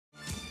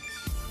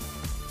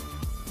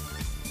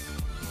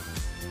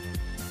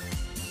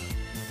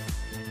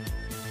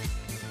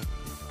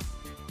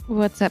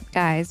What's up,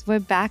 guys?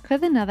 We're back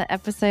with another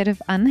episode of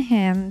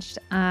Unhinged,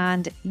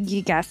 and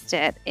you guessed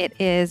it. It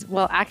is,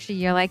 well, actually,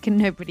 you're like,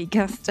 nobody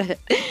guessed it,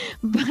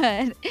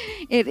 but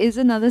it is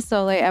another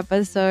solo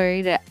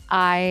episode.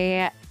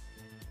 I'm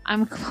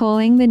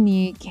calling the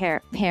new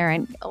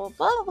parent.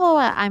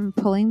 I'm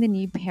pulling the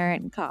new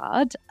parent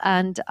card,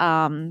 and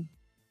I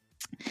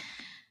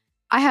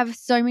have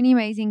so many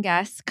amazing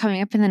guests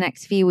coming up in the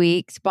next few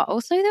weeks, but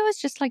also there was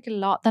just like a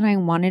lot that I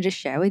wanted to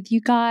share with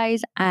you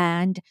guys,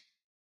 and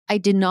I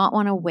did not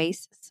want to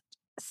waste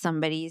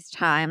somebody's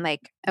time,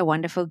 like a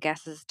wonderful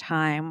guest's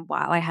time,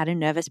 while I had a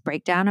nervous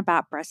breakdown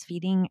about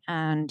breastfeeding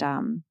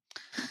and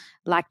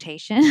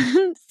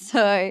lactation.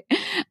 So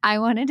I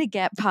wanted to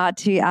get part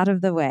 2 out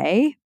of the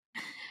way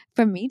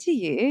from me to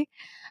you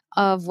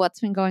of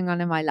what's been going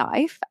on in my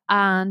life.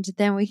 And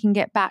then we can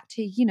get back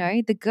to,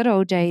 the good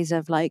old days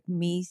of like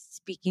me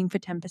speaking for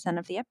 10%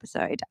 of the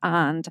episode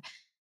and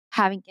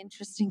having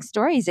interesting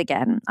stories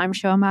again. I'm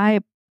sure my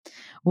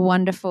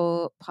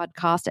wonderful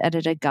podcast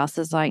editor Gus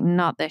is like,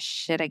 not this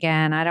shit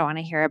again. I don't want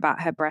to hear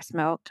about her breast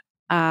milk.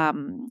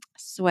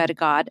 Swear to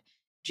God,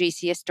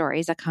 juicier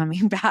stories are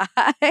coming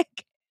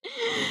back.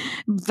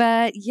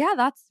 But yeah,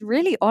 that's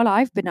really all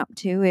I've been up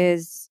to.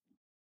 Is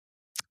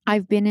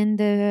I've been in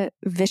the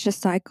vicious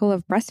cycle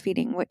of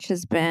breastfeeding, which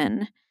has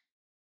been,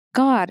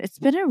 God, it's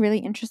been a really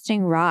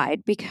interesting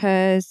ride,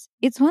 because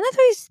it's one of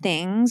those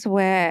things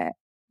where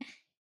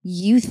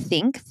you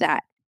think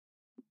that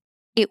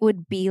it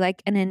would be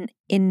like an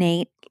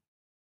innate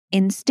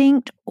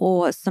instinct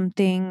or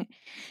something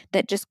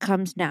that just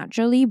comes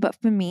naturally. But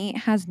for me, it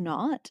has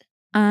not.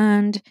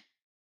 And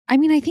I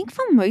mean, I think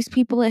for most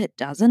people it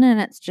doesn't.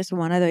 And it's just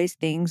one of those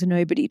things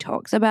nobody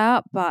talks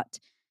about. But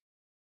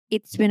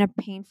it's been a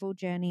painful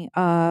journey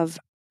of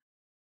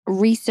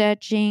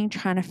researching,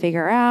 trying to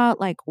figure out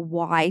like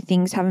why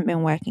things haven't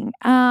been working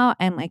out.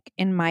 And like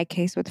in my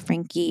case with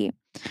Frankie,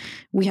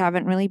 we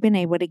haven't really been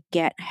able to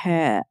get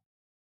her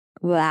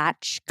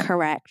latch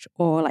correct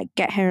or like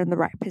get her in the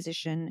right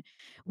position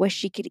where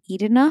she could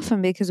eat enough.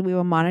 And because we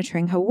were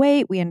monitoring her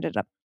weight, we ended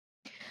up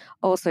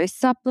also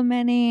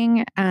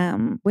supplementing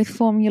with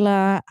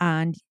formula.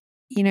 And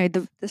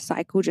the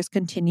cycle just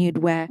continued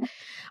where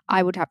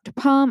I would have to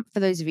pump. For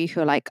those of you who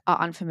are like are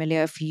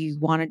unfamiliar, if you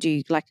want to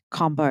do like a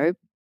combo,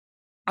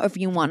 if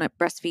you want to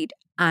breastfeed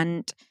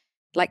and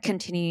like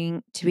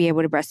continuing to be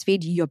able to breastfeed,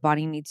 your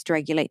body needs to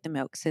regulate the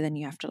milk. So then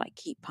you have to like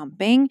keep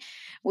pumping,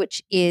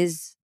 which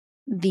is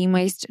the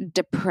most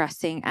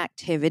depressing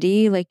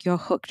activity. Like you're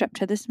hooked up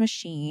to this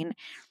machine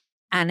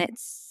and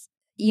it's,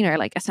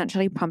 like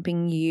essentially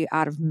pumping you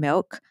out of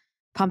milk,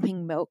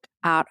 pumping milk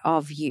out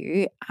of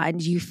you.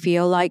 And you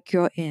feel like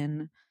you're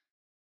in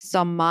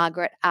some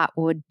Margaret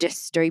Atwood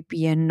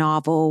dystopian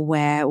novel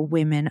where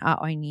women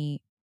are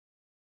only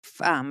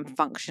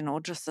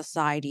functional to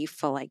society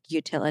for like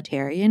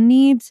utilitarian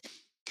needs.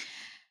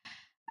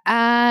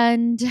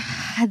 And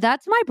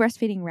that's my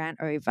breastfeeding rant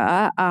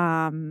over.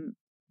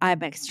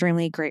 I'm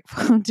extremely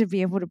grateful to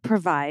be able to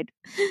provide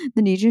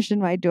the nutrition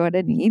my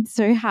daughter needs.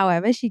 So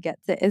however she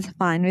gets it is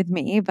fine with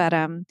me. But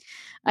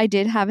I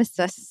did have a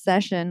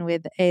session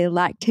with a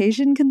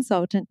lactation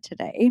consultant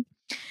today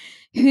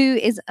who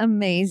is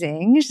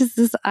amazing. She's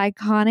this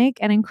iconic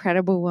and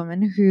incredible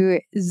woman who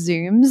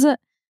Zooms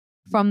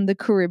from the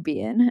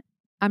Caribbean.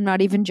 I'm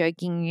not even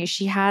joking you.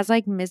 She has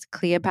like Miss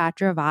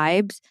Cleopatra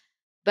vibes,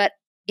 but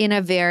in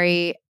a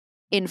very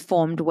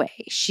informed way.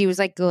 She was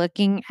like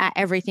looking at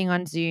everything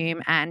on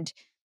Zoom and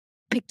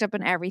picked up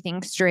on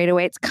everything straight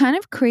away. It's kind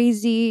of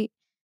crazy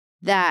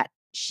that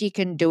she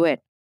can do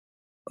it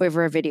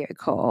over a video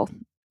call.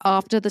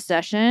 After the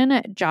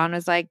session, John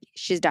was like,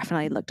 she's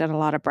definitely looked at a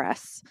lot of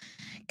breasts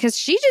because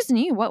she just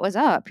knew what was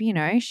up.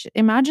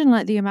 Imagine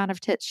like the amount of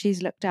tits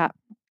she's looked at.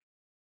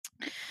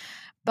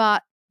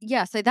 But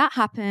yeah, so that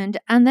happened.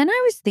 And then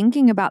I was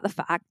thinking about the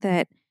fact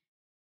that,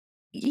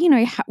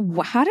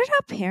 how did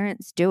our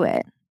parents do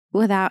it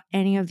without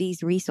any of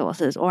these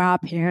resources, or our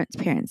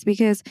parents?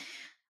 Because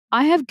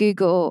I have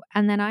Google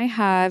and then I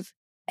have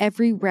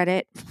every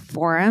Reddit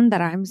forum that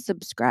I'm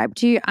subscribed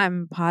to.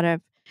 I'm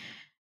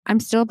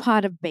still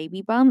part of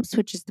Baby Bumps,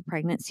 which is the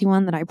pregnancy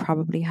one that I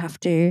probably have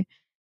to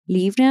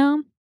leave now.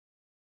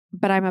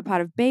 But I'm a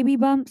part of Baby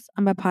Bumps.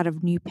 I'm a part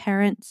of New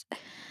Parents.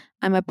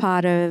 I'm a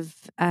part of,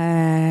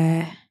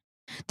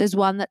 there's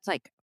one that's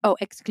like,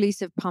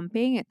 exclusive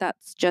pumping.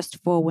 That's just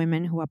for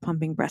women who are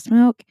pumping breast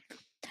milk.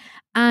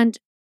 And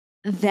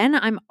then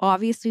I'm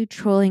obviously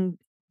trolling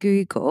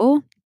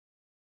Google.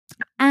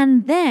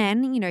 And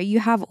then, you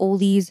have all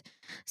these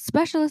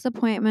specialist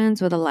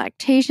appointments with a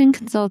lactation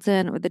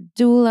consultant, with a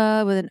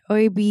doula, with an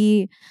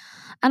OB.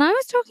 And I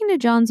was talking to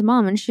John's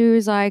mom and she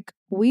was like,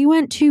 we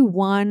went to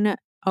one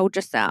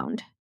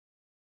ultrasound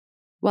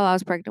while I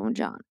was pregnant with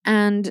John.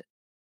 And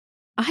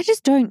I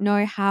just don't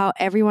know how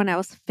everyone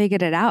else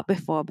figured it out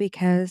before,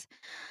 because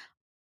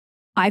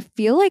I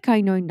feel like I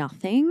know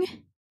nothing.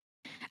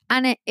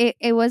 And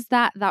it was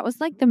that was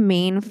like the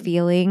main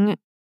feeling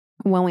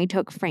when we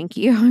took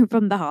Frankie home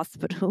from the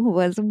hospital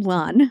was,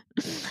 one,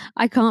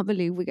 I can't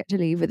believe we get to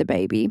leave with a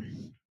baby.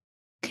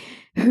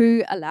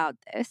 who allowed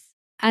this?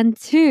 And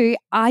two,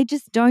 I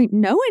just don't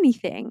know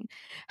anything.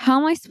 How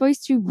am I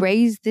supposed to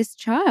raise this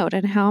child?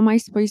 And how am I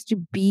supposed to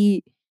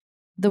be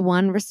the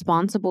one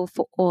responsible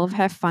for all of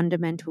her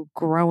fundamental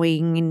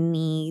growing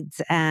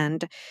needs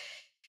and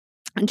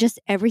just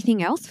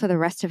everything else for the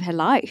rest of her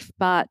life?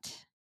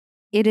 But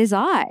it is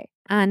I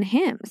and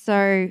him.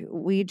 So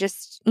we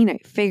just,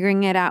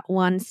 figuring it out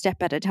one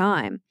step at a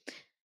time.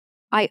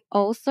 I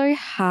also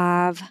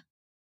have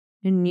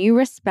a new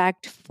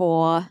respect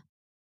for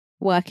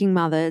working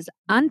mothers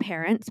and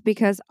parents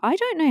because I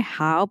don't know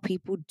how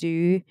people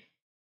do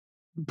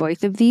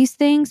both of these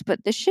things,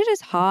 but this shit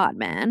is hard,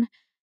 man.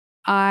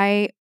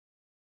 I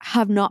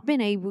have not been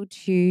able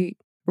to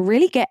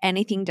really get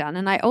anything done.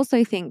 And I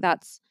also think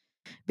that's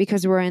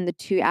because we're in the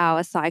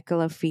 2-hour cycle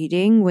of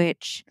feeding,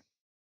 which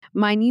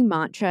my new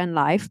mantra in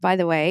life, by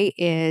the way,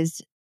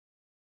 is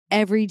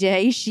every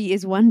day she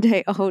is one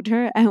day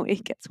older and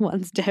it gets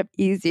one step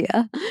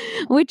easier,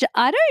 which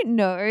I don't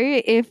know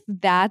if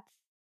that's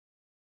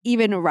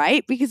even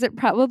right because it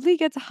probably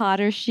gets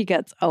harder as she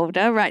gets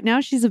older. Right now,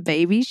 she's a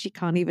baby. She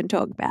can't even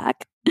talk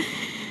back.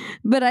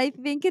 But I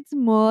think it's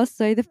more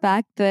so the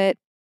fact that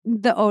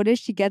the older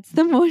she gets,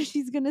 the more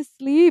she's going to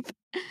sleep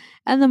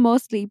and the more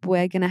sleep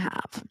we're going to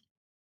have.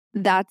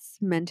 That's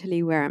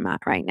mentally where I'm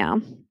at right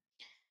now.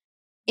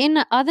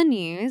 In other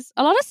news,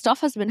 a lot of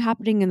stuff has been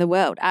happening in the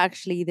world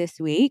actually this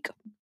week.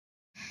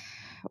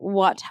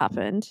 What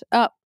happened?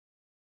 Oh,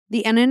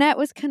 the internet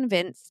was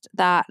convinced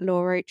that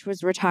Law Roach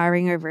was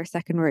retiring over a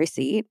second row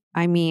seat.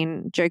 I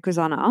mean, joke was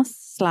on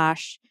us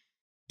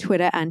 /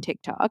 Twitter and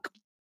TikTok.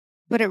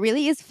 But it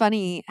really is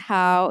funny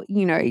how,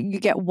 you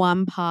get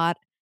one part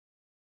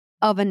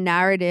of a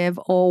narrative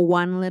or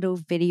one little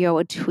video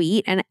or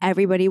tweet and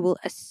everybody will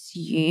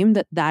assume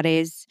that that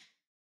is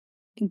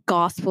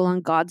gospel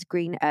on God's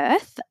green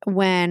earth,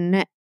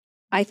 when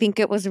I think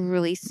it was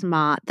really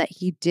smart that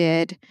he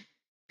did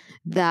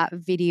that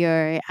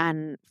video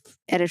and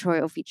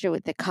editorial feature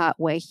with The Cut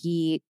where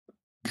he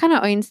kind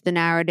of owns the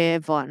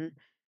narrative on,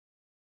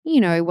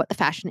 what the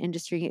fashion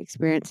industry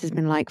experience has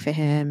been like for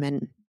him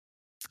and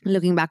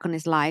looking back on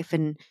his life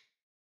and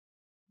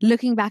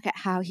looking back at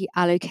how he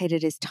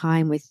allocated his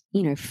time with,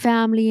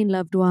 family and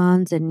loved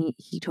ones. And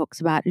he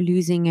talks about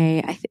losing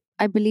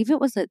I believe it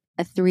was a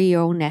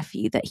 3-year-old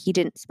nephew that he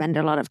didn't spend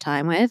a lot of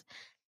time with.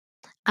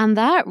 And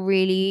that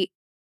really,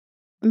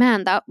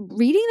 man,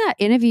 reading that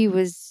interview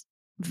was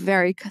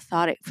very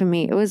cathartic for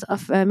me. It was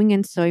affirming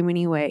in so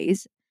many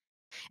ways.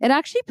 It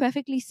actually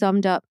perfectly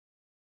summed up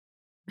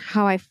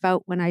how I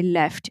felt when I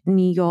left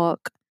New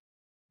York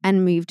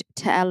and moved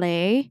to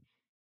LA,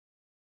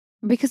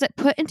 because it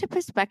put into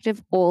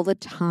perspective all the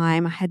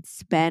time I had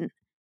spent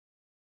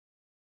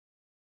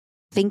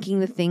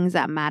thinking the things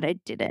that mattered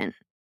didn't,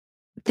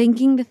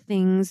 thinking the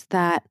things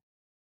that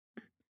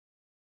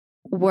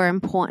were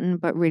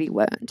important but really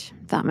weren't,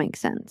 if that makes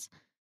sense.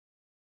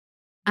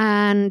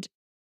 And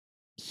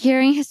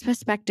hearing his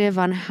perspective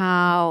on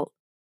how,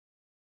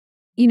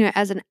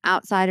 as an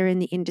outsider in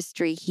the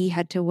industry, he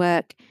had to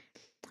work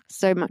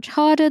so much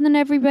harder than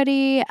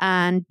everybody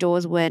and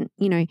doors weren't,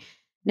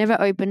 never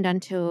opened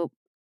until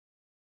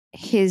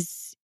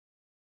his,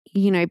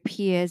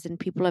 peers and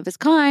people of his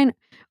kind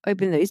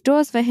opened those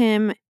doors for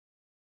him.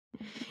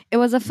 It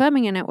was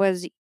affirming and it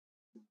was,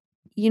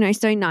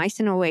 so nice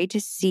in a way to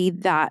see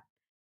that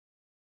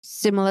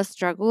similar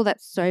struggle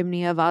that so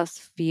many of us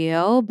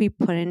feel be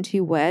put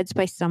into words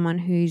by someone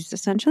who's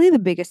essentially the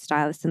biggest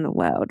stylist in the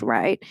world,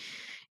 right?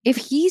 If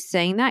he's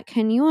saying that,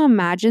 can you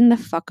imagine the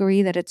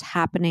fuckery that it's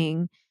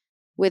happening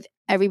with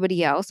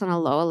everybody else on a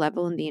lower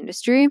level in the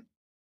industry?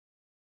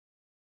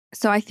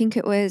 So I think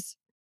it was,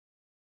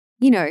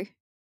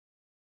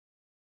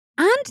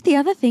 and the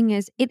other thing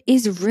is, it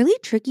is really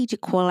tricky to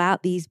call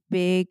out these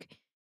big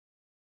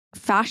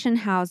fashion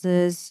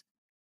houses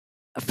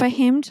for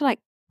him to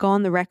go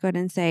on the record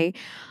and say,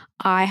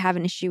 I have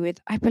an issue with,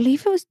 I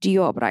believe it was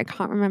Dior, but I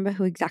can't remember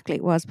who exactly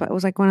it was, but it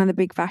was one of the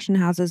big fashion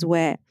houses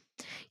where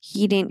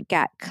he didn't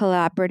get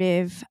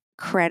collaborative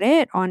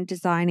credit on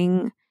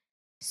designing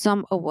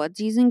some award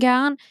season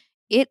gown.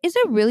 It is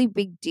a really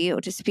big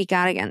deal to speak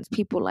out against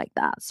people like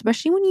that,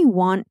 especially when you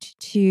want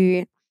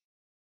to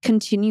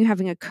continue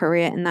having a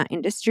career in that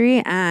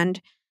industry.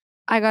 And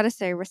I got to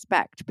say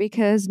respect,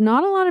 because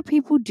not a lot of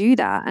people do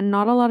that. And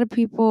not a lot of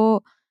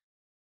people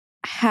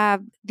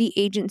have the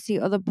agency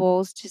or the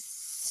balls to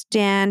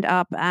stand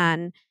up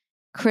and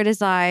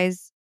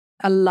criticize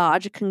a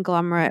large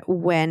conglomerate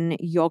when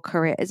your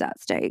career is at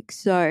stake.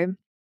 So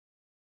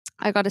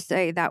I got to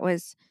say that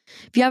was,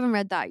 if you haven't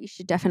read that, you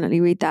should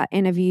definitely read that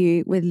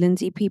interview with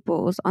Lindsay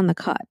Peoples on The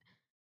Cut,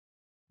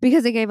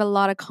 because it gave a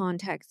lot of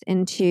context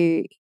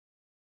into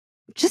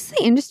just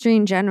the industry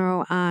in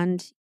general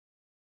and,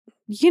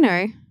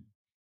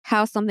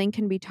 how something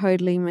can be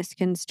totally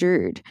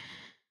misconstrued.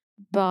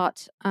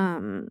 But,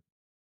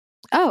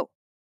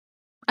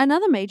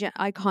 another major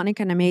iconic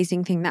and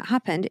amazing thing that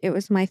happened, it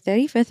was my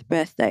 35th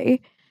birthday.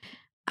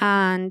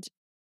 And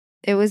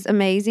it was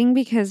amazing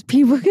because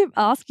people kept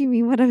asking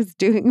me what I was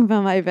doing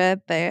for my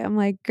birthday. I'm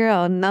like,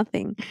 girl,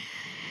 nothing.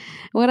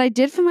 What I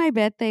did for my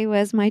birthday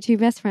was my two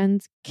best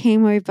friends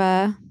came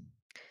over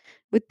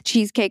with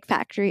Cheesecake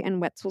Factory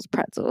and Wetzel's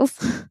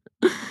Pretzels.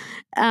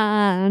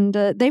 And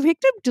they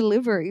picked up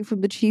delivery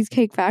from the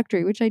Cheesecake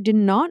Factory, which I did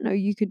not know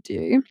you could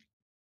do.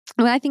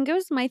 Well, I think it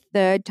was my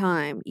third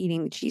time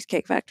eating the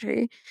Cheesecake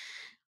Factory.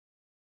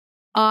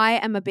 I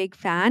am a big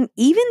fan.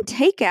 Even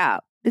takeout,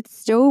 it's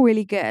still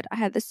really good. I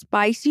had the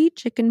spicy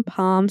chicken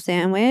palm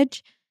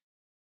sandwich.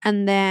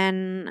 And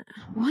then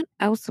what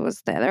else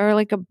was there? There were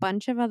like a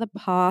bunch of other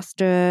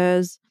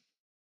pastas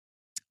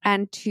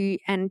and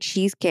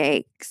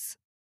cheesecakes.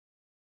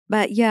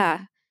 But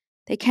yeah,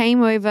 they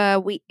came over.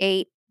 We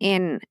ate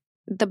in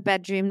the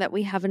bedroom that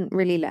we haven't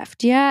really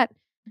left yet.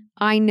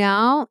 I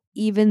now,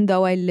 even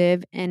though I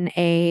live in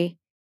a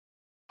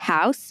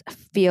house,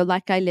 feel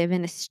like I live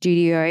in a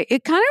studio.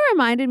 It kind of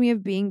reminded me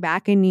of being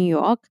back in New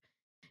York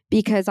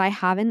because I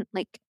haven't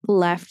like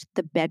left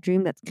the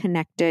bedroom that's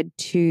connected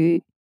to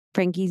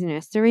Frankie's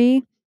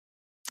nursery.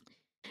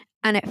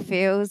 And it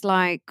feels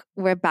like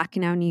we're back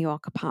in our New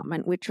York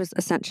apartment, which was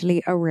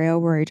essentially a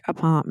railroad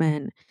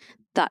apartment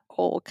that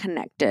all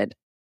connected,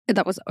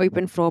 that was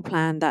open floor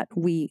plan that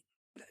we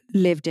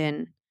lived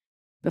in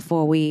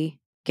before we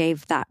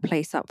gave that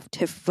place up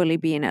to fully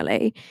be in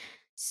LA.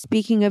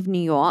 Speaking of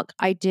New York,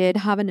 I did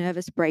have a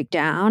nervous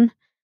breakdown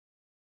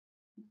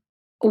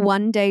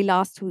one day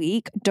last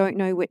week. Don't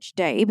know which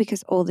day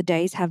because all the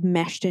days have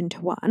meshed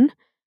into one,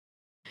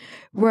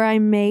 where I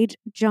made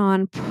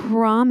John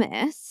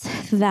promise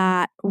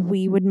that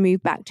we would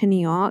move back to New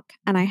York,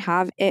 and I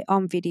have it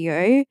on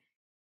video.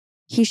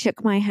 He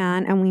shook my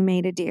hand and we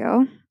made a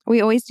deal.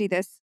 We always do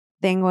this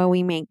thing where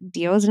we make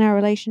deals in our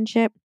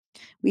relationship.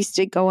 We used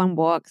to go on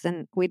walks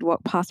and we'd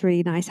walk past a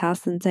really nice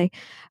house and say,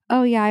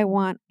 oh yeah, I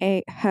want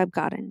a herb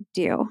garden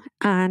deal.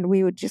 And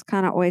we would just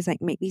kind of always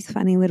like make these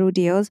funny little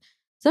deals.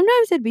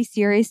 Sometimes it'd be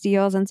serious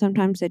deals and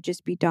sometimes it'd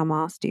just be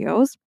dumbass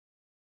deals.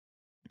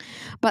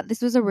 But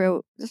this was a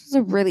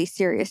really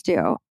serious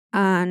deal.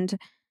 And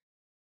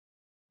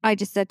I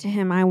just said to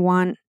him, I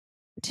want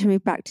to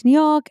move back to New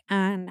York,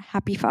 and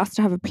happy for us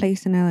to have a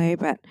place in LA,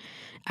 but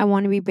I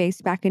want to be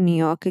based back in New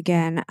York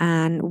again.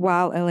 And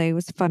while LA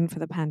was fun for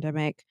the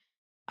pandemic,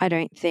 I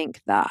don't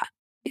think that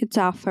it's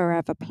our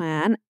forever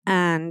plan.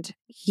 And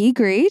he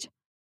agreed.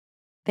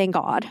 Thank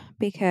God,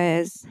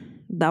 because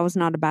that was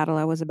not a battle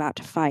I was about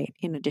to fight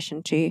in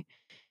addition to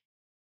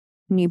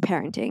new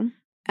parenting.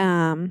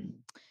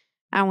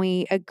 And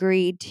we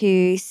agreed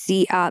to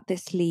see out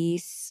this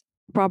lease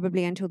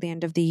probably until the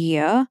end of the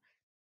year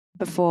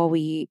before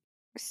we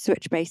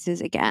switch bases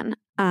again.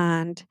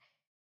 And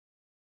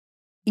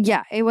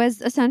yeah, it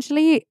was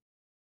essentially,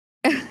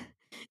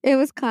 it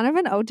was kind of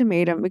an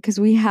ultimatum because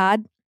we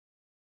had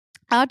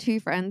our two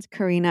friends,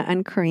 Karina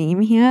and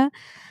Kareem, here.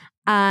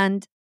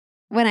 And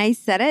when I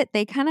said it,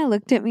 they kind of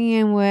looked at me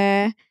and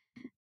were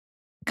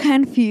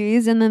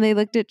confused. And then they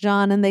looked at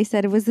John and they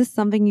said, was this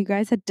something you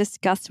guys had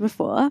discussed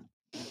before?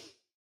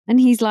 And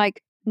he's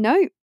like,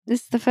 no,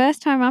 this is the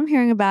first time I'm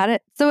hearing about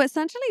it. So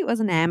essentially it was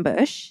an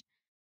ambush.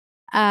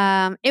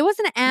 It was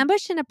an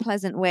ambush in a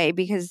pleasant way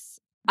because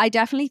I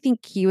definitely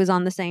think he was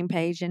on the same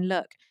page. And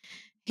look,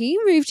 he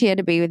moved here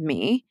to be with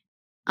me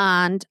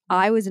and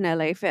I was in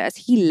LA first.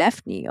 He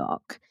left New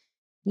York.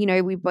 You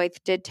know, we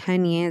both did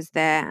 10 years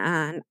there.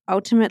 And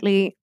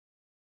ultimately,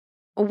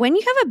 when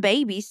you have a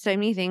baby, so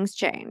many things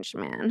change,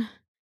 man.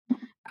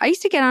 I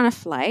used to get on a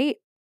flight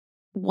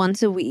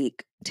once a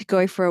week to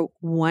go for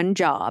one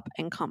job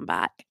and come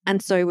back.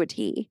 And so would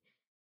he.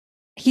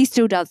 He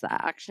still does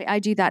that, actually. I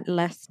do that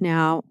less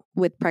now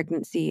with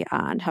pregnancy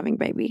and having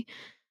baby.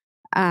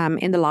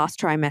 In the last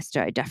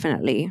trimester, I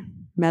definitely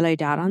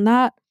mellowed out on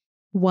that.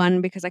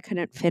 One, because I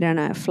couldn't fit in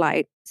a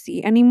flight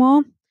seat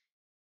anymore.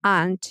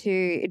 And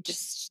two,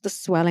 the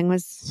swelling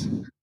was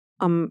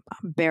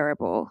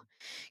unbearable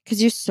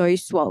because you're so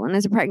swollen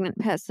as a pregnant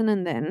person.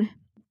 And then,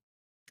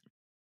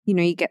 you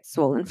know, you get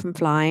swollen from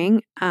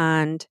flying.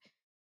 And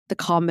the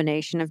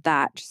combination of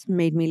that just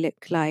made me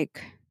look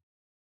like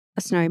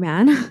a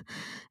snowman.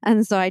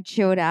 And so I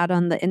chilled out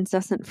on the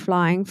incessant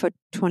flying for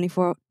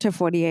 24 to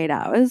 48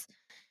 hours.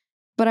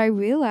 But I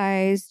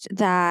realized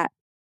that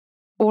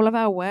all of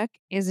our work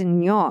is in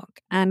New York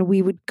and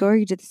we would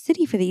go to the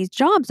city for these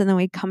jobs and then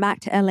we'd come back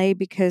to LA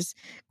because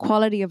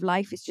quality of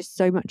life is just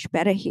so much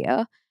better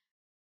here.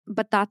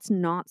 But that's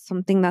not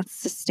something that's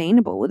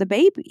sustainable with a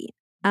baby.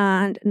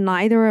 And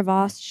neither of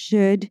us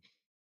should,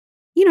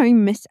 you know,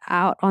 miss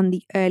out on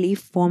the early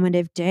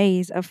formative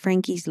days of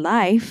Frankie's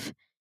life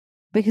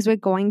because we're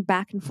going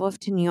back and forth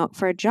to New York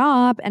for a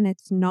job. And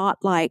it's not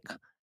like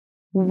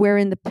we're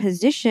in the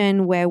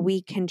position where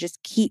we can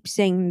just keep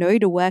saying no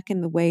to work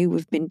in the way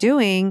we've been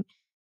doing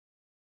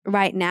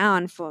right now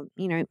and for,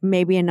 you know,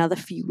 maybe another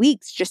few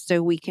weeks just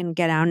so we can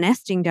get our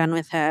nesting done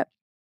with her.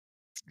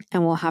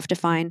 And we'll have to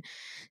find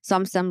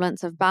some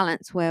semblance of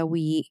balance where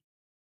we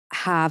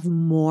have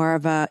more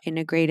of a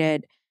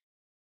integrated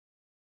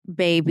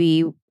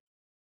baby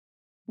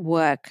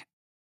work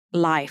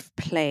life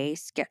play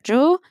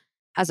schedule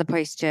as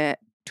opposed to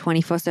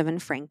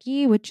 24/7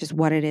 Frankie, which is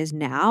what it is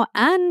now,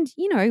 and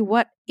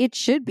what it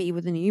should be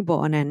with a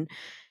newborn and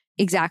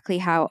exactly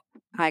how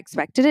I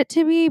expected it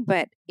to be,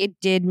 but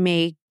it did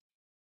make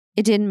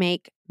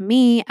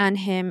me and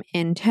him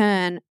in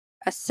turn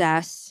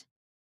assess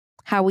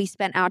how we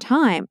spent our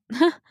time.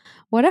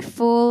 What a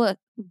full,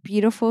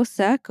 beautiful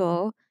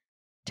circle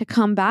to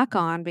come back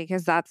on,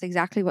 because that's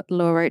exactly what the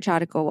Law Roach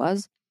article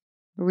was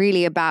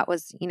really about,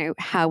 was,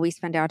 how we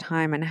spend our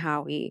time and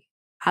how we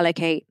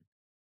allocate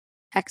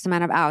X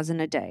amount of hours in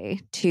a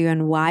day to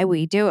and why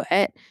we do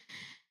it.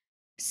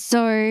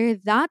 So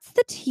that's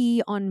the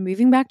tea on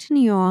moving back to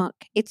New York.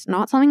 It's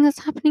not something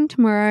that's happening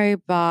tomorrow,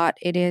 but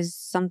it is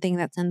something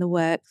that's in the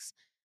works,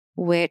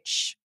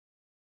 which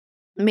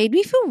made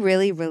me feel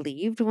really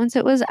relieved once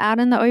it was out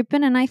in the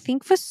open. And I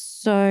think for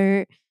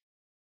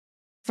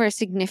a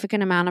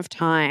significant amount of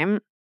time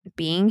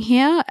being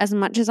here, as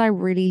much as I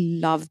really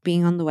love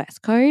being on the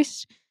West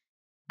Coast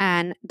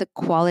and the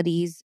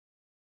qualities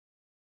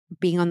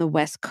being on the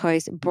West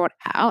Coast brought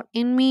out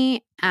in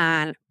me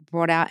and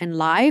brought out in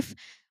life,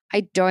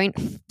 I don't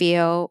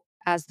feel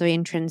as though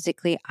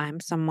intrinsically I'm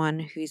someone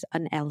who's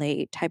an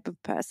LA type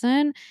of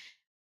person.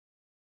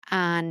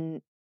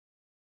 And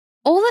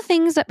all the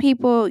things that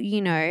people,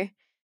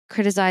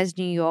 criticize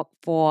New York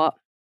for,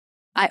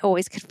 I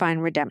always could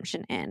find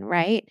redemption in,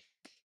 right?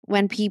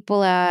 When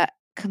people are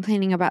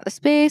complaining about the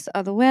space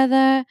or the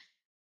weather,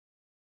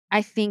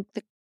 I think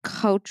the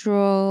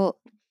cultural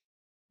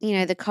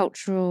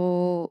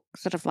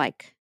sort of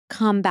like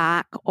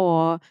comeback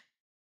or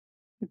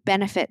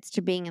benefits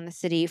to being in the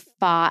city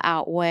far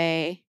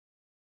outweigh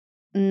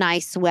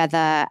nice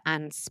weather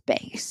and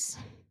space.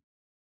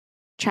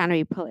 Trying to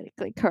be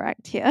politically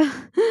correct here.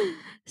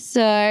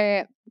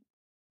 So,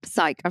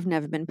 psych, I've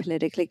never been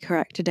politically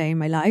correct a day in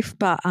my life,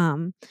 but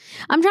I'm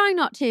trying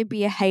not to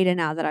be a hater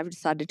now that I've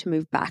decided to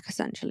move back,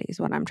 essentially, is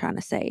what I'm trying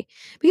to say.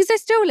 Because I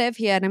still live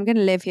here and I'm going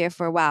to live here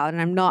for a while,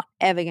 and I'm not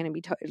ever going to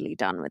be totally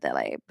done with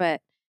LA.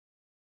 But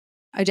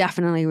I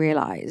definitely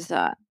realize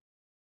that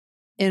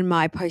in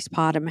my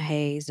postpartum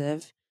haze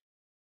of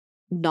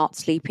not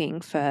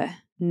sleeping for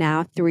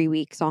now 3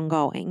 weeks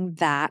ongoing,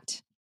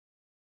 that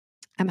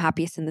I'm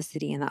happiest in the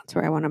city and that's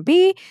where I want to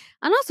be.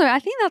 And also, I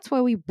think that's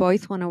where we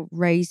both want to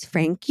raise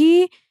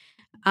Frankie,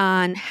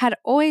 and had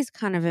always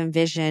kind of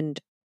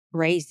envisioned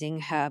raising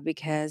her,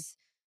 because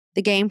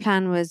the game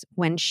plan was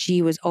when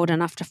she was old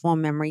enough to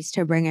form memories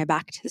to bring her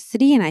back to the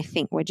city. And I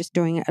think we're just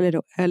doing it a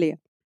little earlier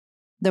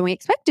than we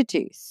expected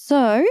to.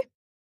 So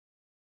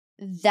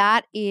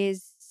that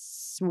is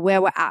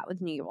where we're at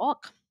with New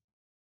York.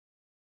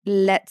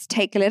 Let's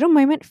take a little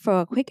moment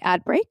for a quick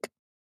ad break.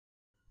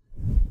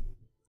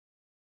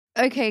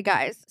 Okay,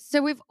 guys,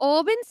 so we've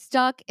all been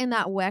stuck in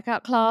that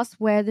workout class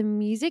where the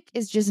music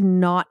is just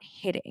not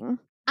hitting.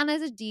 And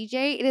as a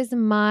DJ, it is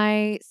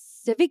my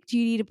civic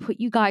duty to put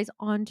you guys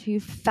onto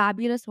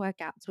fabulous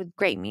workouts with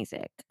great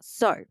music.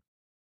 So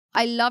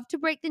I love to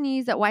break the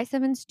news that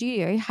Y7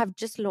 Studio have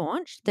just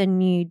launched the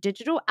new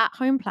digital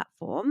at-home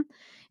platform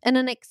in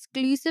an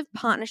exclusive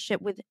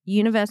partnership with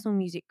Universal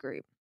Music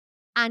Group.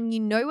 And you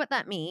know what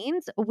that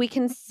means? We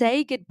can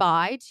say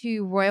goodbye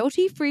to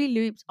royalty-free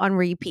loops on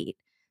repeat.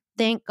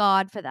 Thank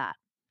God for that.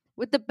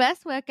 With the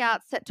best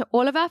workouts set to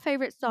all of our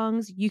favorite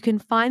songs, you can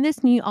find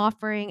this new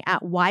offering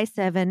at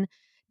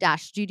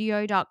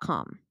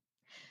y7-studio.com.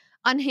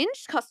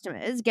 Unhinged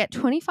customers get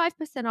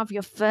 25% off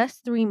your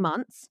first 3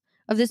 months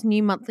of this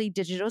new monthly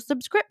digital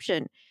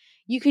subscription.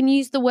 You can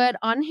use the word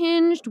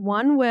unhinged,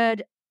 one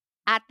word,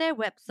 at their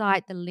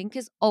website. The link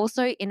is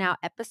also in our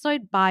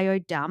episode bio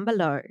down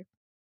below.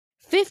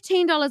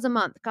 $15 a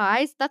month,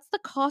 guys. That's the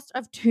cost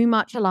of 2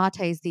 matcha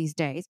lattes these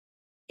days.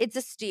 It's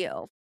a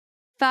steal.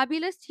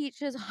 Fabulous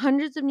teachers,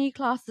 hundreds of new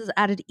classes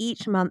added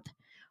each month.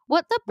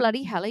 What the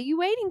bloody hell are you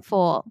waiting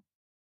for?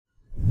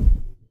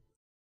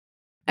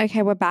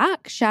 Okay, we're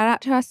back. Shout out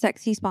to our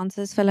sexy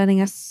sponsors for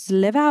letting us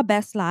live our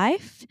best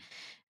life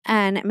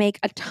and make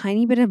a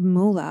tiny bit of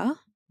moolah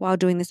while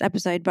doing this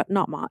episode, but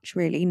not much,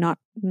 really, not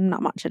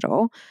much at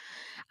all.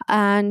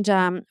 And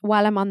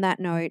while I'm on that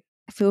note,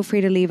 feel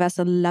free to leave us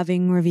a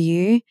loving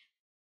review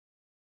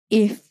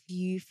if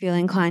you feel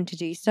inclined to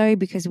do so,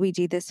 because we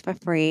do this for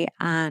free.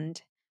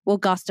 And well,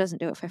 Gus doesn't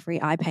do it for free.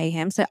 I pay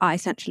him. So I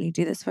essentially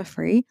do this for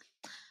free.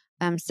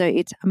 So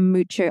it's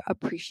mucho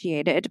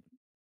appreciated.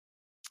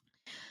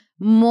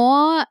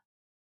 More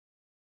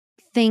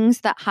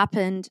things that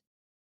happened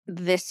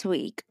this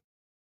week.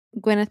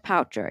 Gwyneth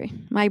Paltrow,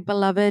 my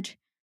beloved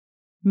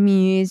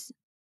muse,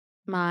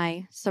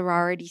 my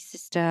sorority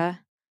sister,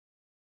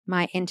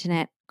 my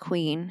internet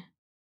queen,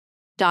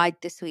 died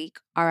this week,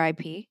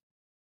 RIP.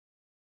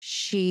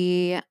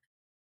 She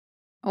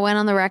went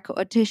on the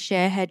record to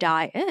share her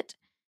diet.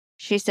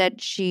 She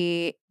said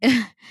she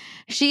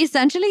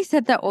essentially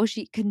said that all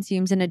she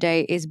consumes in a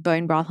day is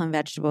bone broth and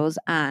vegetables,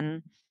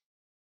 and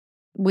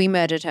we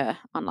murdered her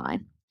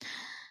online.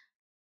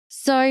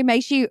 So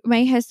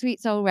may her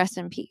sweet soul rest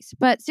in peace.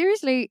 But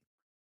seriously,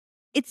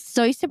 it's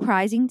so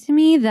surprising to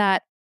me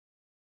that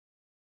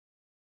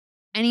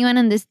anyone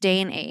in this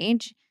day and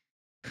age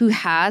who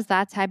has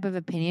that type of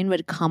opinion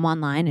would come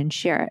online and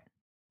share it.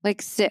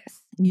 Like, sis,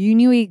 you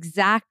knew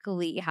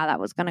exactly how that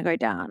was going to go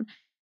down.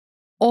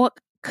 Or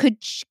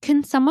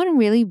can someone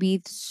really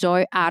be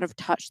so out of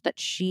touch that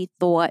she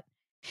thought,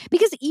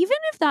 because even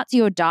if that's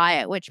your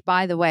diet, which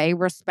by the way,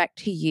 respect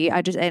to you,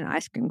 I just ate an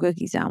ice cream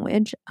cookie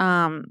sandwich.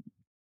 Even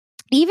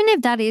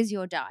if that is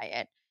your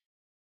diet,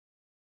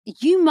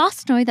 you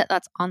must know that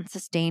that's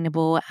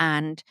unsustainable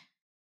and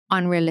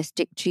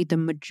unrealistic to the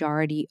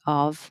majority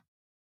of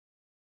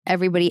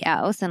everybody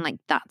else. And like,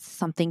 that's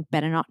something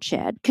better not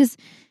shared. Because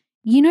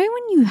you know,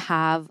 when you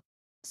have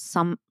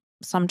some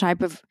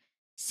type of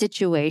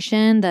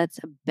situation that's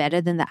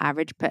better than the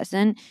average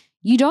person,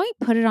 you don't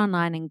put it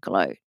online and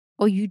gloat,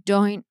 or you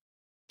don't,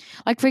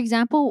 like, for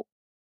example,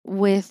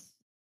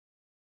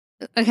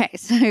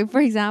 so for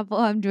example,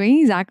 I'm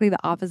doing exactly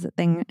the opposite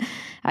thing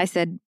I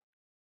said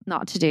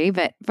not to do.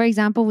 But for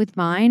example, with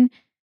mine,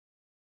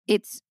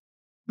 it's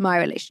my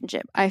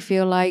relationship. I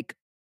feel like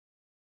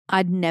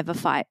I'd never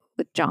fight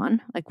with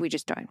John. Like, we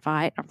just don't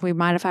fight. We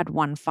might have had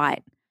one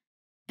fight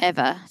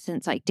ever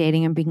since like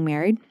dating and being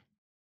married.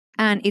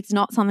 And it's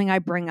not something I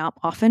bring up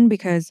often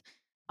because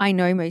I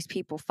know most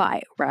people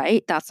fight,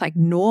 right? That's like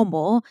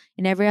normal.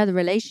 In every other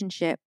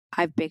relationship,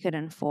 I've bickered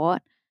and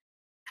fought.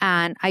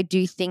 And I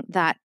do think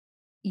that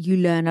you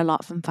learn a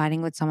lot from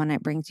fighting with someone.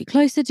 It brings you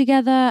closer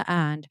together,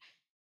 and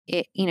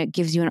it,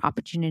 gives you an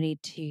opportunity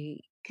to,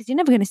 because you're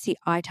never going to see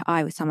eye to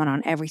eye with someone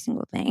on every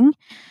single thing.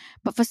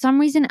 But for some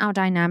reason, our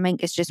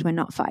dynamic is just we're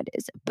not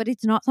fighters. But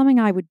it's not something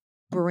I would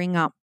bring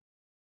up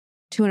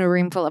to in a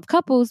room full of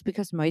couples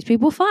because most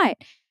people fight.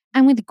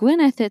 And with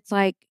Gwyneth, it's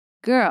like,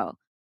 girl,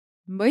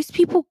 most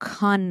people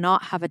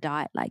cannot have a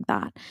diet like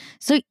that.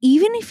 So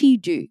even if you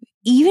do,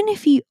 even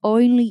if you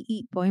only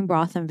eat bone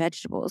broth and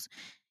vegetables,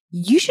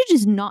 you should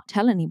just not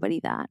tell anybody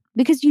that,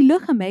 because you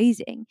look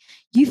amazing.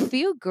 You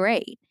feel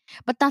great.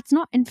 But that's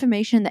not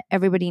information that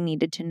everybody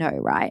needed to know,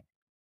 right?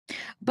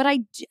 But I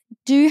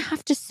do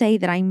have to say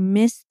that I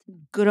missed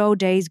good old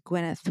days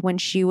Gwyneth when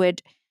she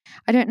would,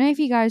 I don't know if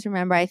you guys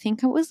remember, I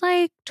think it was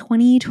like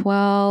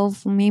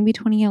 2012, maybe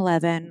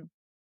 2011.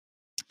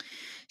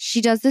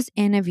 She does this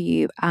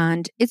interview,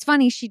 and it's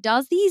funny. She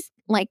does these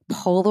like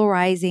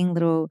polarizing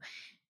little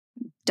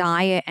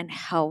diet and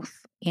health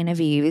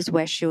interviews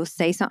where she'll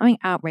say something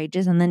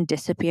outrageous and then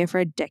disappear for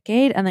a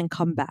decade and then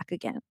come back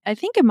again. I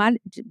think it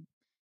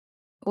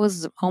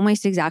was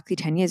almost exactly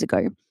 10 years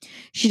ago.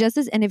 She does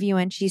this interview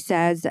and she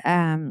says,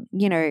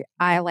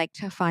 I like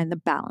to find the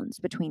balance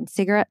between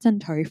cigarettes and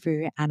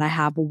tofu, and I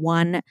have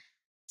one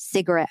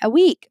cigarette a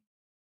week.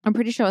 I'm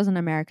pretty sure it was an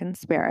American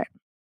Spirit,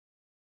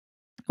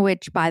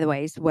 which, by the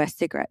way, is the worst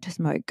cigarette to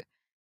smoke.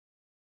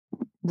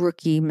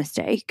 Rookie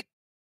mistake.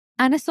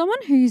 And as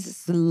someone who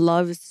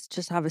loves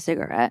just have a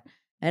cigarette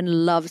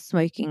and loves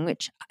smoking,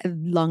 which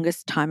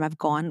longest time I've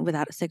gone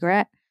without a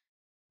cigarette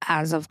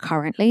as of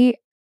currently,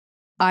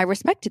 I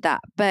respected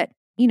that. But,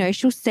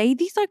 she'll say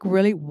these like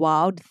really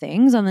wild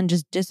things and then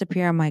just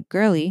disappear. I'm like,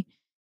 girly,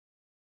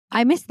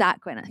 I miss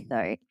that Gwyneth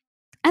though.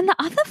 And the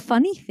other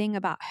funny thing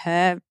about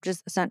her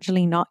just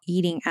essentially not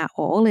eating at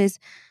all is,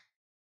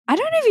 I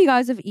don't know if you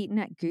guys have eaten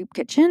at Goop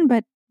Kitchen,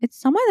 but it's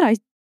somewhere that I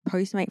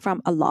Postmate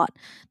from a lot.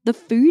 The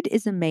food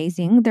is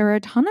amazing. There are a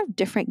ton of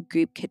different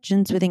Goop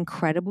Kitchens with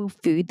incredible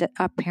food that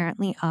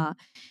apparently are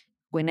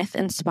Gwyneth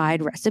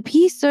inspired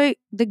recipes. So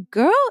the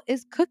girl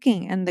is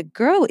cooking and the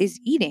girl is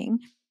eating.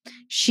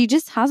 She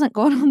just hasn't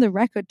gone on the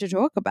record to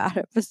talk about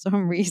it for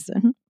some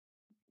reason.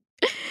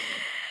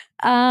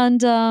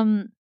 And,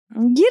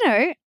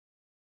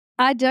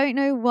 I don't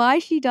know why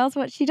she does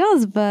what she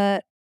does,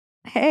 but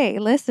hey,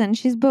 listen,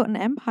 she's built an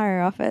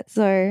empire off it.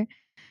 So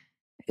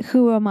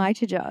who am I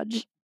to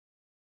judge?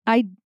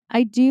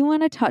 I do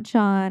want to touch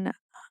on,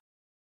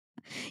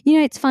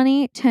 it's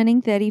funny,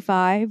 turning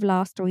 35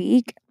 last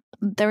week.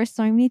 There are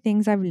so many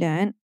things I've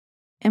learned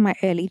in my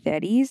early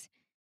 30s.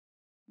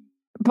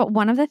 But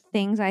one of the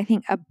things I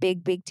think a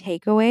big, big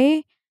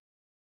takeaway,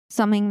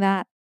 something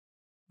that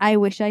I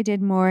wish I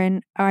did more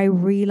and I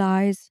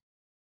realize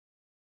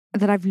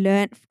that I've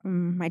learned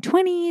from my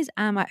 20s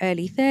and my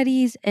early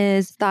 30s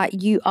is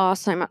that you are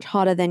so much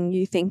harder than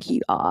you think you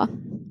are.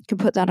 You can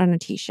put that on a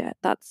t-shirt.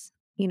 That's,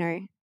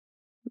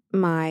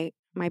 my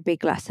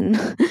big lesson,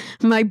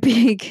 my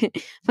big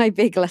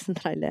lesson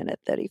that I learned at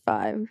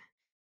 35.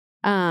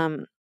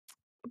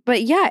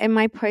 But yeah, in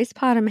my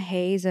postpartum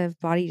haze of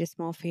body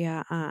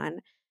dysmorphia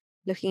and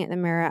looking at the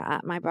mirror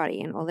at my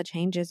body and all the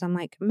changes, I'm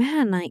like,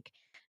 man, like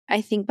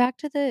I think back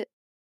to the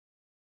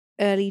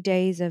early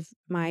days of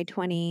my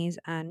 20s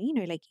and,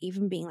 like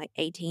even being like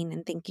 18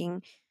 and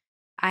thinking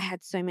I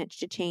had so much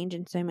to change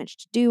and so much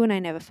to do and I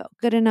never felt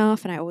good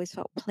enough and I always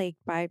felt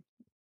plagued by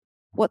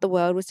what the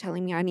world was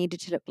telling me I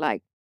needed to look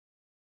like.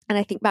 And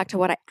I think back to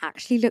what I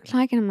actually looked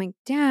like and I'm like,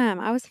 damn,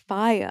 I was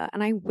fire.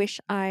 And I wish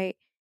I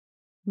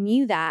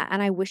knew that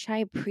and I wish I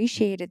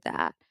appreciated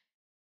that.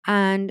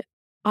 And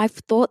I've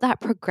thought that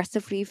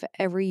progressively for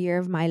every year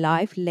of my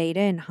life.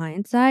 Later in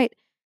hindsight,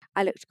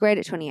 I looked great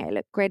at 28, I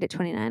looked great at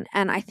 29.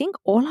 And I think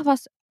all of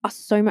us are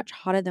so much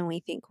hotter than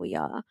we think we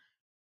are.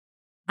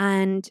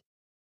 And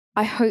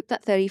I hope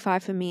that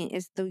 35 for me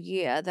is the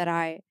year that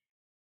I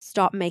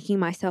stop making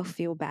myself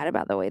feel bad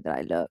about the way that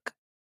I look,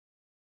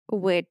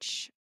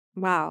 which,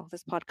 wow,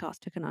 this podcast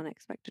took an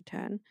unexpected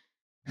turn.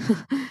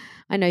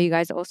 I know you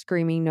guys are all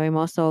screaming, no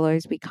more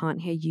solos. We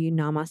can't hear you.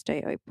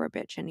 Namaste, Oprah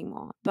bitch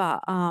anymore.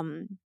 But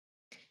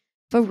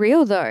for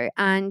real though,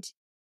 and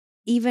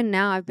even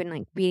now I've been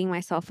like beating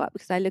myself up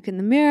because I look in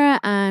the mirror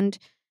and,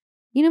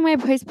 my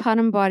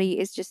postpartum body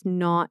is just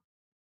not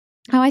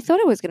how I thought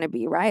it was going to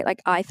be, right?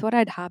 Like I thought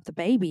I'd have the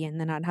baby and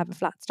then I'd have a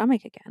flat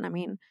stomach again. I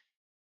mean,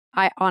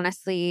 I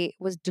honestly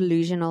was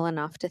delusional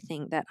enough to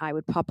think that I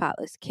would pop out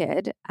this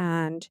kid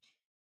and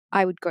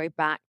I would go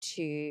back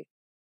to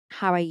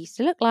how I used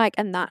to look like.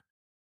 And that,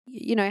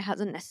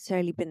 hasn't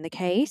necessarily been the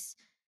case.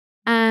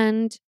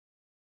 And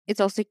it's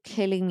also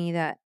killing me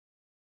that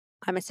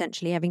I'm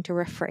essentially having to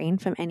refrain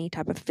from any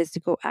type of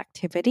physical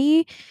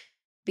activity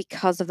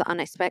because of the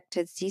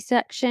unexpected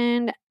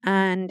C-section.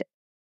 And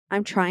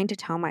I'm trying to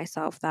tell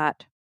myself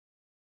that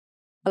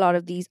a lot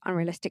of these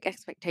unrealistic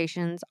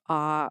expectations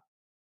are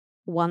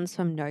ones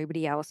from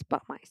nobody else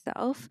but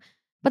myself.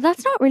 But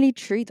that's not really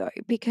true though,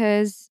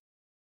 because,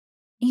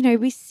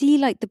 we see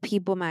like the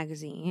People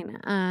magazine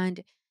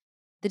and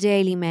the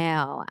Daily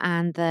Mail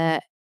and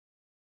the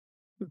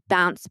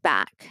Bounce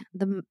Back,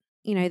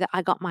 that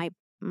I got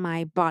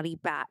my body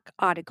back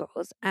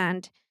articles.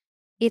 And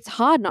it's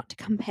hard not to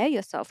compare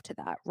yourself to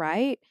that,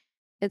 right?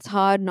 It's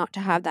hard not to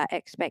have that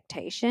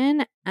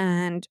expectation.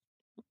 And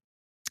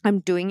I'm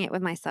doing it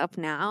with myself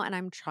now. And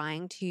I'm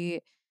trying to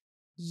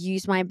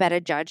use my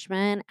better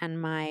judgment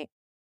and my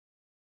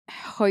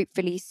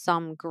hopefully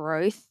some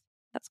growth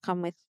that's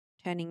come with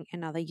turning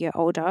another year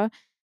older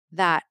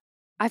that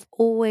I've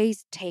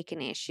always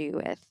taken issue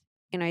with,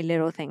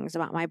 little things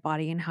about my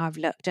body and how I've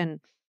looked.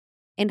 And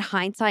in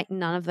hindsight,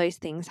 none of those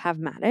things have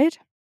mattered.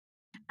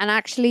 And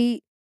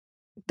actually,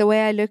 the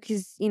way I look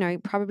is,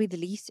 probably the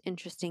least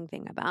interesting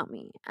thing about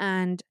me.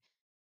 And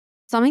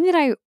something that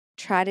I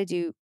try to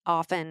do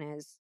often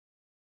is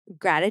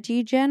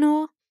gratitude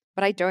journal,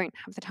 but I don't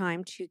have the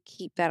time to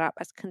keep that up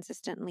as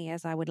consistently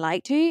as I would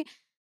like to.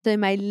 So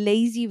my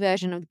lazy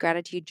version of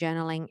gratitude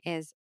journaling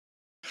is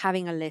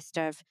having a list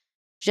of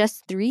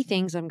just 3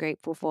 things I'm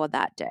grateful for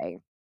that day.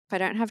 If I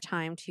don't have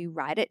time to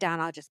write it down,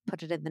 I'll just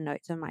put it in the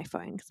notes on my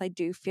phone because I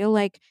do feel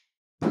like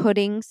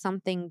putting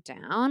something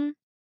down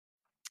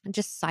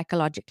just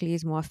psychologically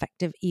is more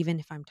effective, even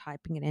if I'm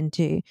typing it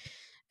into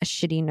a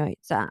shitty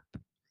notes app.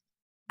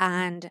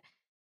 And,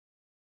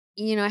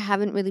 I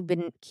haven't really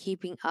been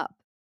keeping up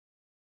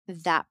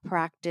that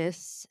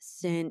practice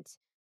since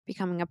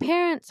becoming a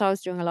parent. So I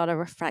was doing a lot of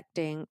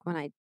reflecting when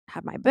I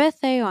had my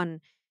birthday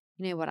on,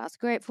 what I was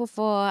grateful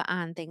for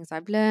and things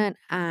I've learned.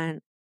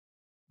 And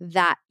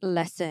that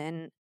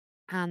lesson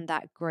and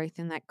that growth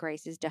and that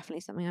grace is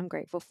definitely something I'm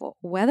grateful for.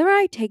 Whether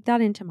I take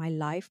that into my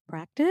life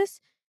practice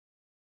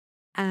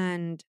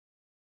and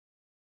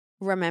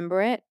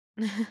remember it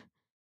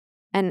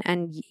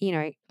and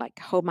like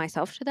hold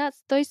myself to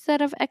those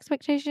set of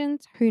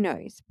expectations, who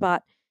knows?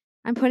 But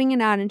I'm putting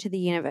it out into the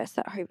universe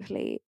that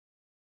hopefully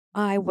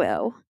I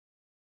will.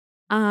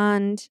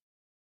 And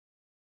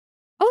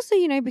also,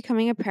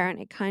 becoming a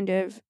parent,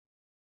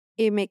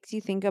 it makes you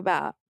think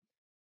about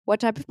what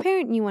type of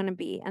parent you want to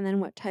be and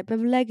then what type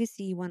of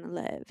legacy you want to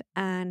live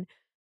and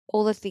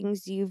all the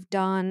things you've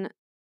done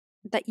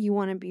that you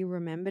want to be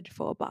remembered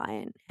for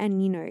by.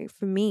 And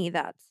for me,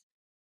 that's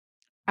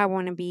I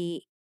want to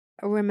be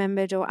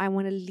remembered, or I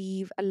want to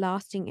leave a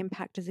lasting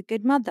impact as a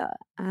good mother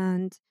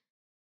and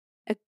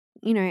a,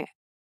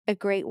 a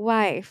great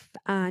wife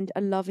and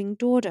a loving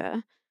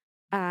daughter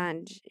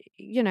and,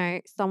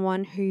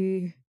 someone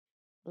who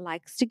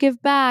likes to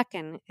give back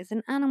and is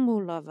an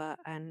animal lover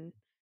and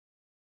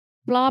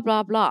blah,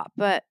 blah, blah.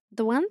 But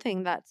the one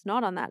thing that's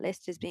not on that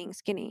list is being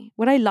skinny.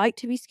 Would I like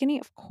to be skinny?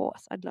 Of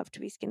course, I'd love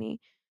to be skinny.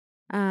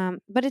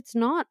 But it's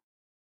not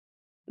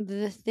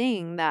the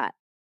thing that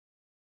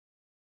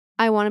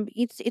I want to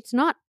be. It's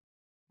not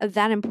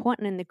that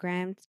important in the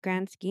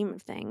grand scheme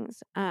of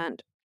things.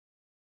 And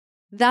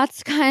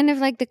that's kind of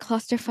like the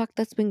clusterfuck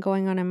that's been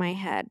going on in my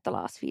head the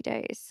last few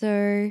days.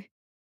 So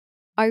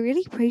I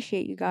really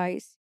appreciate you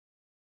guys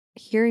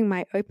hearing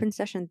my open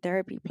session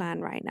therapy plan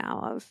right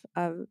now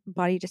of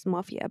body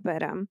dysmorphia.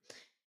 But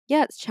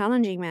yeah, it's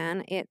challenging,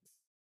 man. It's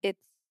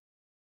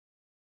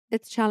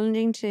it's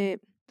challenging to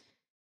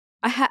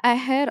I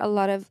heard a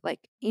lot of like,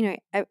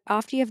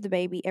 after you have the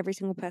baby, every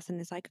single person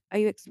is like, are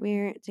you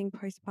experiencing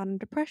postpartum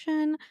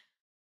depression?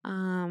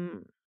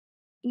 Um,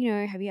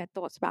 have you had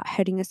thoughts about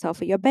hurting yourself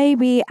or your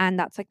baby? And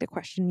that's like the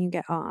question you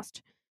get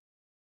asked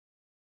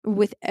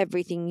with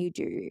everything you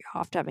do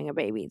after having a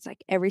baby. It's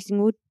like every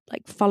single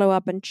like follow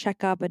up and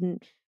check up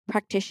and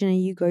practitioner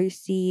you go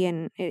see.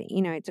 And,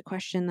 it's a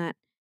question that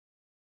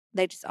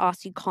they just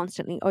ask you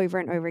constantly over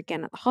and over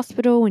again at the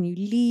hospital when you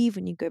leave,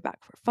 when you go back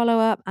for a follow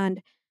up.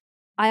 And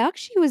I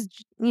actually was,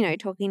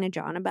 talking to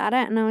John about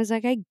it and I was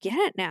like, I get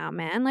it now,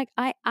 man. Like,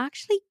 I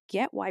actually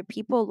get why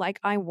people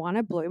I want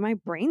to blow my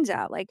brains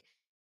out. Like,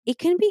 it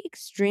can be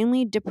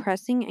extremely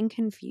depressing and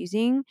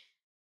confusing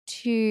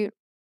to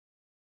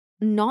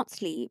not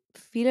sleep,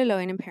 feel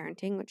alone in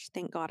parenting, which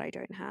thank God I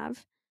don't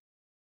have.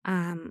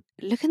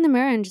 Look in the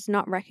mirror and just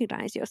not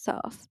recognize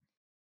yourself.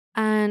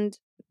 And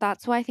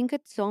that's why I think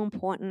it's so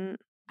important.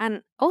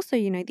 And also,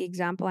 the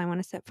example I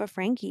want to set for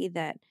Frankie,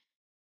 that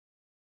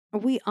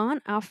we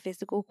aren't our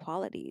physical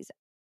qualities,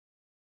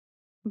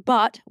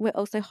 but we're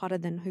also hotter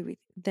than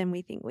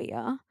we think we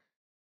are.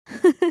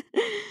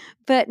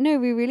 But no,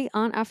 we really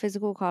aren't our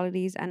physical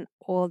qualities and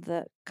all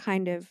the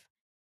kind of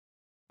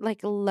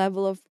like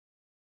level of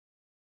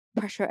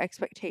pressure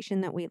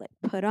expectation that we like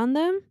put on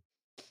them.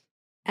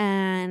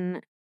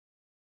 And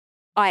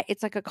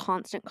it's like a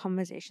constant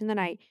conversation that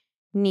I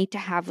need to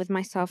have with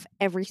myself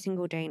every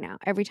single day now.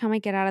 Every time I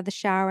get out of the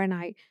shower and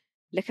I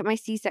look at my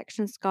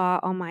C-section scar,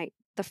 or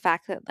the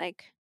fact that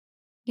like,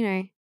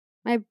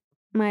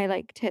 my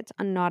like tits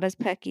are not as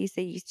perky as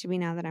they used to be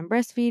now that I'm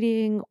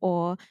breastfeeding,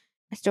 or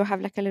I still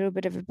have like a little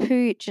bit of a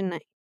pooch and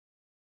like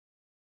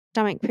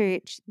stomach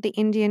pooch, the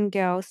Indian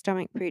girl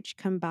stomach pooch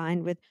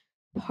combined with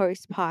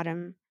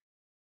postpartum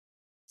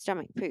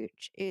stomach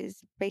pooch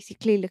is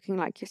basically looking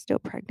like you're still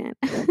pregnant.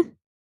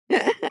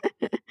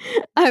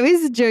 I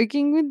was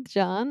joking with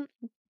John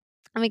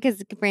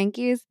because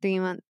Frankie is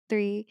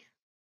 3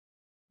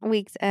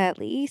 weeks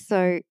early,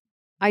 so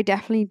I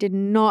definitely did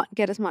not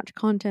get as much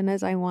content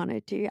as I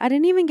wanted to. I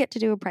didn't even get to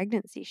do a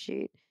pregnancy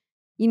shoot.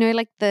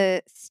 Like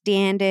the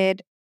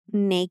standard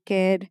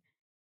naked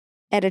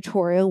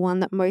editorial one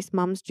that most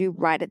mums do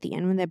right at the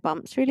end when their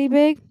bump's really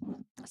big.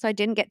 So I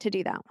didn't get to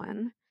do that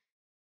one.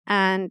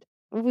 And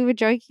we were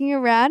joking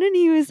around and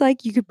he was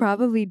like, you could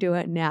probably do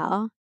it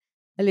now,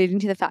 alluding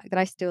to the fact that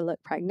I still look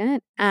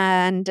pregnant.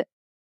 And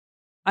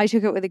I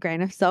took it with a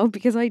grain of salt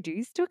because I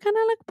do still kind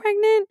of look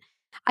pregnant.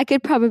 I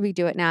could probably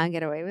do it now and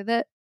get away with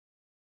it.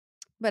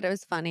 But it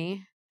was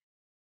funny.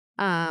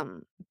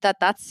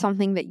 That's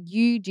something that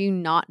you do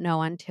not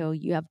know until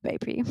you have a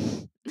baby.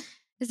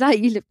 Is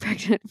that you look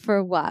pregnant for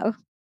a while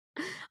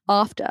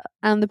after.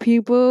 And the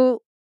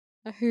people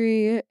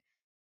who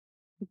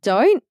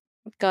don't,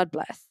 God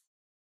bless.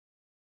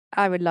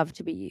 I would love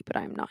to be you, but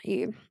I'm not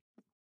you.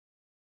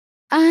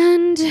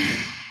 And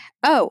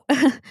I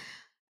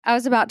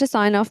was about to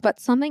sign off,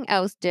 but something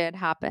else did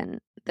happen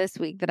this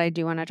week that I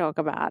do want to talk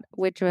about,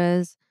 which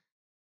was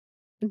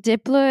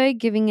Diplo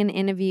giving an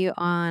interview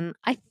on,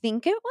 I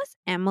think it was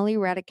Emily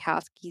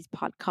Ratajkowski's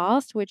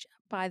podcast, which,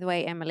 by the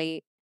way,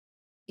 Emily,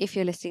 if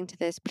you're listening to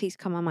this, please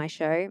come on my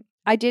show.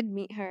 I did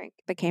meet her at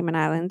the Cayman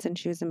Islands and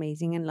she was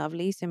amazing and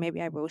lovely, so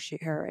maybe I will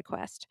shoot her a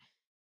request.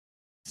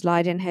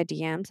 Slide in her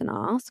DMs and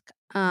ask.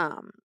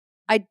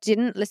 I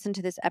didn't listen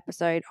to this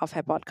episode of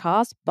her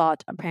podcast,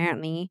 but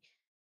apparently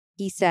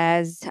he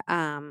says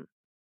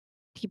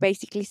he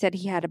basically said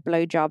he had a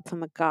blowjob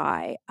from a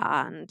guy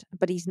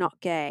but he's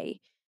not gay,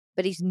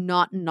 but he's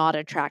not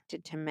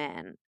attracted to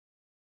men.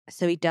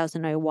 So he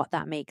doesn't know what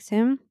that makes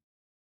him.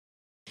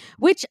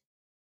 Which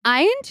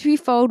I in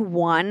twofold.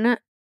 One,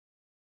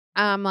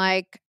 I'm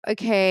like,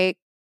 okay,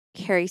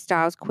 Harry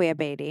Styles queer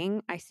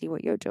baiting. I see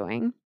what you're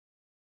doing.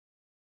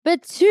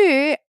 But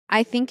two,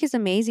 I think is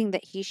amazing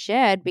that he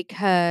shared,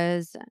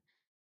 because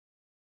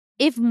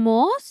if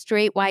more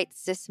straight white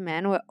cis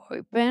men were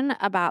open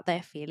about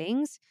their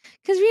feelings,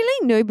 because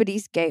really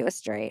nobody's gay or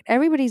straight,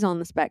 everybody's on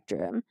the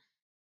spectrum,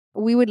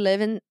 we would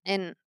live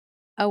in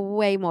a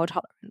way more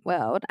tolerant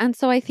world. And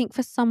so I think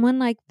for someone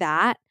like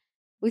that,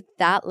 with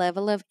that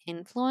level of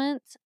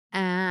influence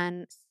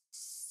and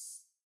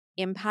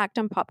impact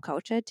on pop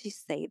culture, to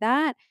say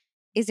that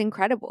is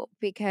incredible,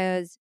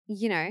 because,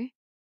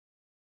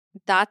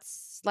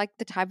 that's like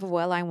the type of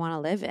world I want to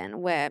live in,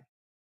 where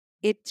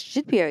it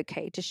should be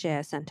okay to share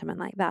a sentiment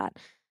like that.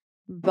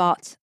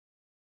 But,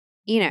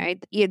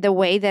 the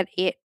way that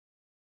it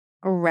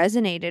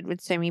resonated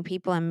with so many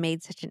people and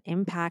made such an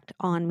impact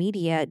on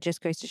media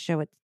just goes to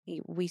show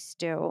we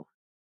still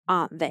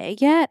aren't there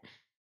yet.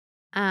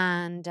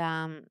 And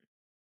I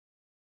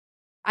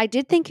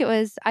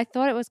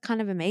thought it was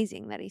kind of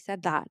amazing that he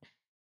said that,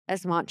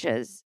 as much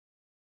as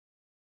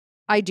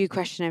I do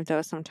question if there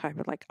was some type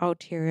of like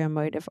ulterior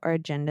motive or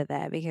agenda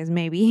there, because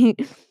maybe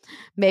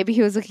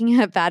he was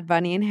looking at Bad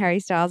Bunny and Harry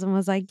Styles and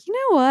was like, you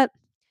know what?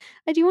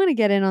 I do want to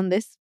get in on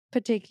this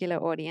particular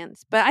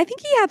audience. But I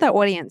think he had that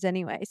audience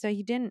anyway, so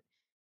he didn't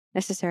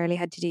necessarily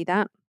had to do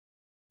that.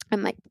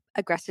 I'm like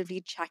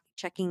aggressively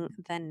checking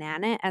the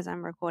Nana as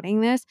I'm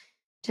recording this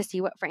to see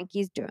what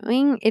Frankie's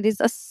doing. It is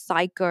a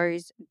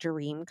psycho's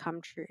dream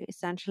come true,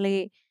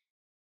 essentially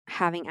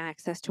having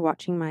access to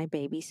watching my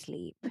baby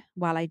sleep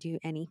while I do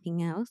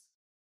anything else.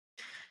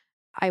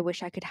 I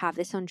wish I could have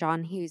this on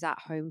John, who's at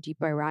Home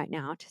Depot right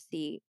now, to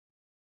see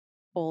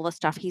all the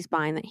stuff he's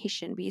buying that he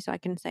shouldn't be, so I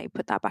can say,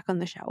 put that back on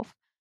the shelf.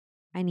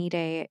 I need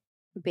a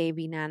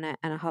baby nana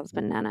and a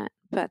husband nana,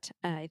 but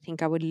I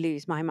think I would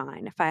lose my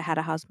mind if I had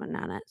a husband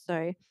nana.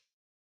 So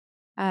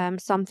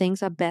some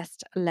things are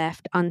best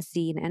left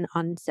unseen and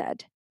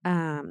unsaid.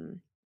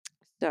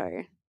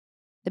 So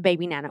the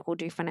baby nana will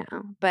do for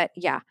now. But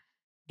yeah,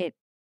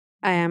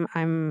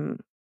 I'm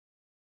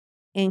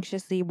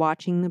anxiously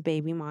watching the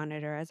baby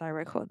monitor as I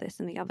record this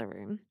in the other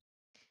room.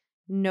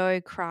 No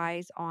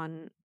cries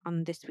on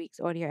on this week's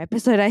audio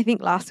episode. I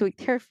think last week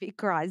there were a few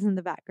cries in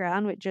the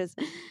background, which is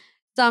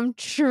some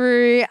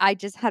true, I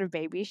just had a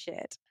baby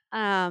shit.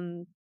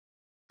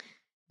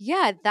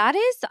 Yeah, that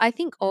is, I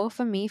think, all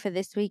for me for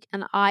this week.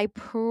 And I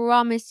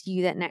promise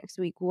you that next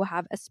week we'll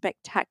have a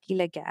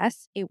spectacular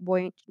guest. It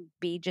won't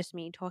be just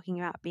me talking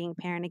about being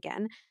a parent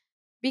again.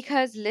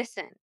 Because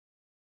listen,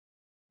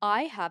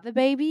 I have a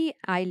baby.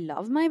 I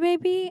love my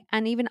baby.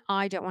 And even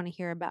I don't want to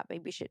hear about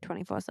baby shit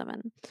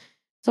 24/7.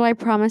 So I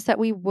promise that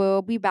we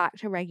will be back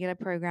to regular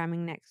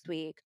programming next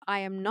week.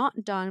 I am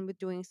not done with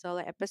doing solo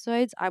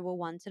episodes. I will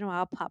once in a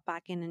while pop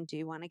back in and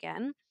do one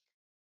again.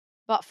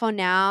 But for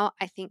now,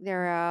 I think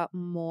there are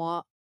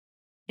more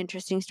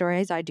interesting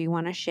stories I do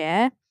want to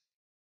share.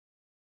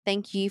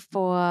 Thank you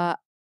for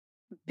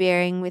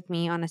bearing with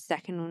me on a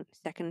second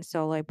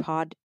solo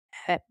pod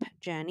ep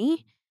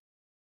journey.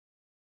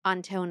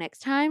 Until next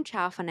time,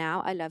 ciao for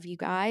now. I love you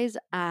guys,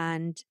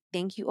 and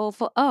thank you all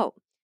for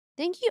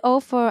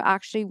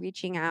actually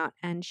reaching out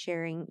and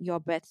sharing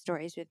your birth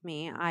stories with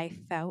me. I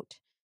felt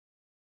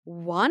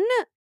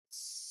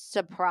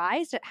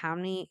surprised at how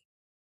many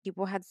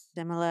people had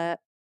similar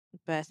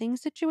birthing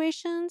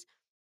situations,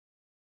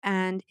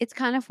 and it's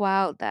kind of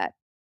wild that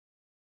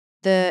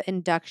the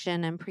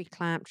induction and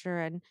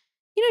preeclampsia and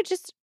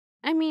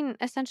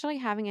essentially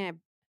having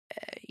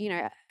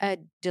a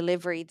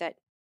delivery that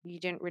you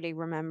didn't really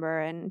remember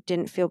and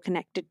didn't feel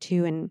connected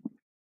to and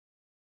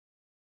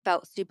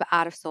felt super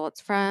out of sorts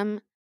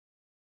from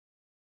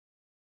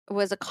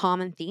was a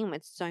common theme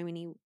with so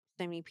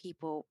many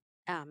people,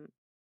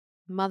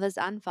 mothers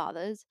and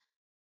fathers.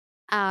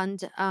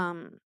 And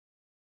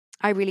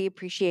I really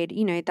appreciate,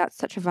 that's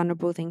such a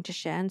vulnerable thing to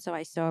share. And so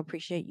I so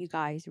appreciate you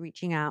guys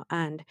reaching out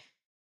and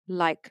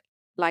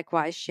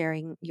likewise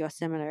sharing your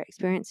similar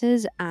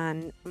experiences.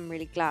 And I'm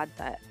really glad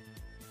that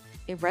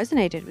it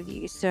resonated with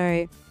you.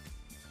 So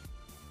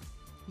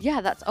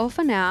yeah, that's all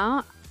for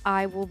now.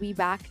 I will be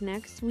back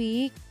next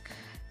week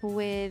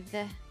with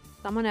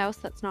someone else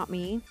that's not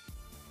me,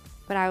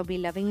 but I will be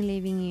loving and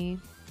leaving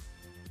you.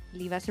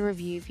 Leave us a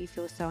review if you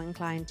feel so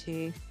inclined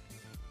to.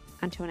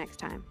 Until next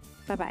time.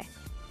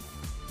 Bye-bye.